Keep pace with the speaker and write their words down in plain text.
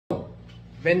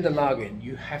Vendor login,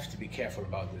 you have to be careful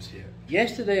about this here.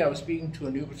 Yesterday I was speaking to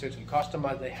a new potential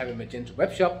customer. They have a Magento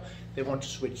web shop. They want to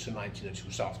switch to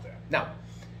 1902 software. Now,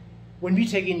 when we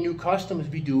take in new customers,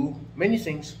 we do many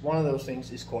things. One of those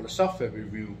things is called a software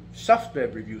review,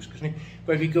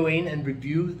 where we go in and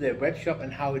review their web shop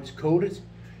and how it's coded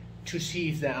to see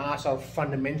if there are sort of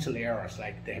fundamental errors,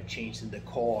 like they have changed in the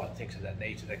core and things of that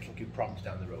nature that can give problems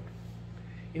down the road.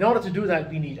 In order to do that,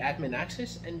 we need admin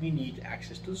access and we need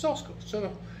access to the source code.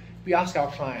 So we asked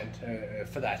our client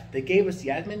for that. They gave us the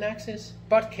admin access,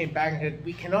 but came back and said,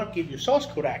 we cannot give you source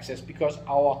code access because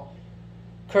our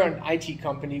current IT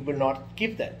company will not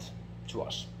give that to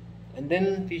us. And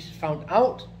then we found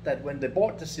out that when they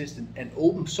bought the system, an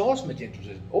open source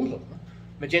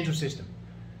Magento system,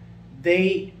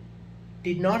 they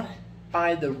did not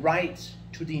buy the right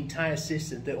to the entire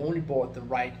system. They only bought the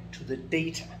right to the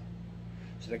data.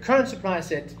 So the current supplier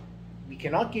said, we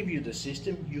cannot give you the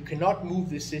system, you cannot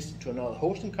move this system to another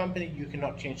hosting company, you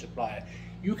cannot change supplier.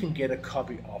 You can get a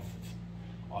copy of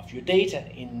your data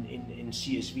in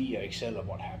CSV or Excel or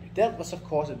what have you. That was of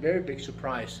course a very big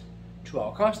surprise to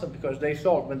our customer, because they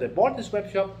thought when they bought this web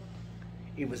shop,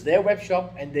 it was their web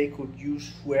shop and they could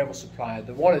use whoever supplier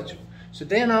they wanted to. So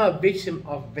they are now a victim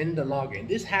of vendor login.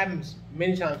 This happens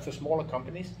many times for smaller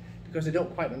companies because they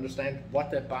don't quite understand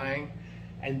what they're buying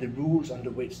and the rules under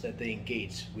which that they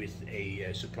engage with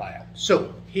a supplier.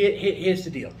 So here's the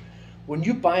deal. When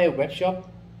you buy a web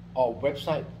shop or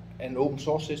website, an open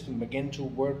source system, Magento,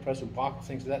 WordPress, and Bark,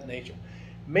 things of that nature,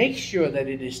 make sure that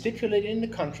it is stipulated in the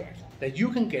contract that you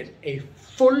can get a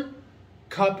full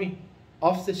copy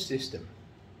of the system,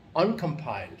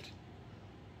 uncompiled,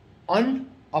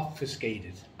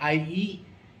 unobfuscated, i.e.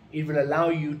 it will allow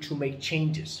you to make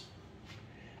changes.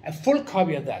 A full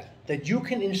copy of that you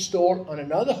can install on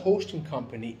another hosting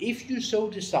company if you so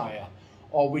desire,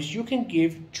 or which you can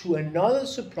give to another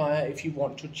supplier if you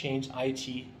want to change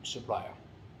IT supplier.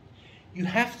 You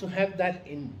have to have that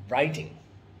in writing.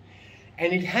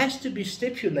 And it has to be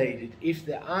stipulated if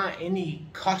there are any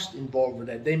cost involved with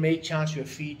that. They may charge you a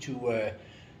fee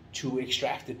to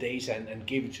extract the data and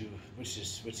give it to you, which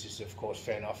is of course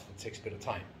fair enough. It takes a bit of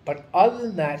time. But other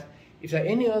than that, if there are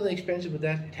any other expenses with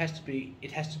that, it has to be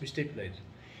stipulated.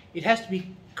 It has to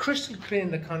be crystal clear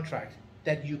in the contract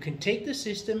that you can take the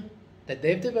system that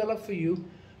they've developed for you,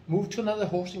 move to another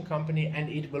hosting company, and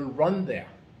it will run there.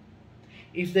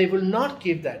 If they will not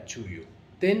give that to you,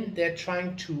 then they're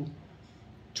trying to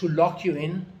lock you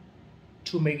in,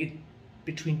 to make it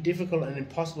between difficult and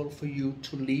impossible for you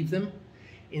to leave them.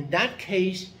 In that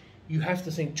case, you have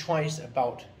to think twice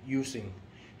about using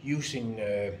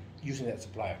that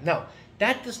supplier. Now,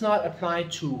 that does not apply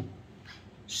to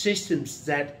systems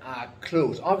that are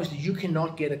closed. Obviously, you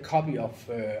cannot get a copy of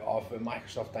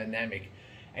Microsoft Dynamics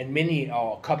and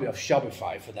or a copy of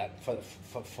Shopify for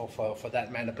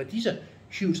that matter. But these are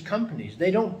huge companies.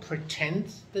 They don't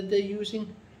pretend that they're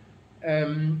using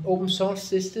open source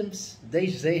systems. They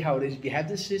say how it is. If you have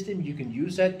this system, you can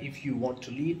use that. If you want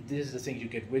to leave, this is the things you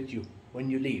get with you when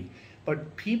you leave.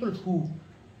 But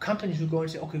companies who go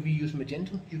and say, okay, we use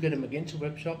Magento, you get a Magento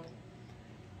web shop,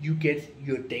 you get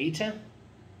your data,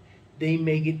 they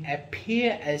make it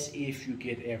appear as if you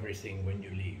get everything when you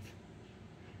leave.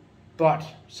 But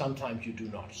sometimes you do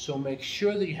not. So make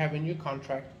sure that you have in your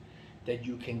contract that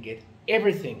you can get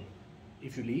everything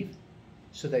if you leave,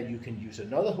 so that you can use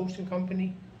another hosting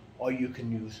company or you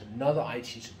can use another IT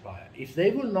supplier. If they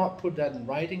will not put that in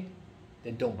writing,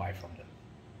 then don't buy from them.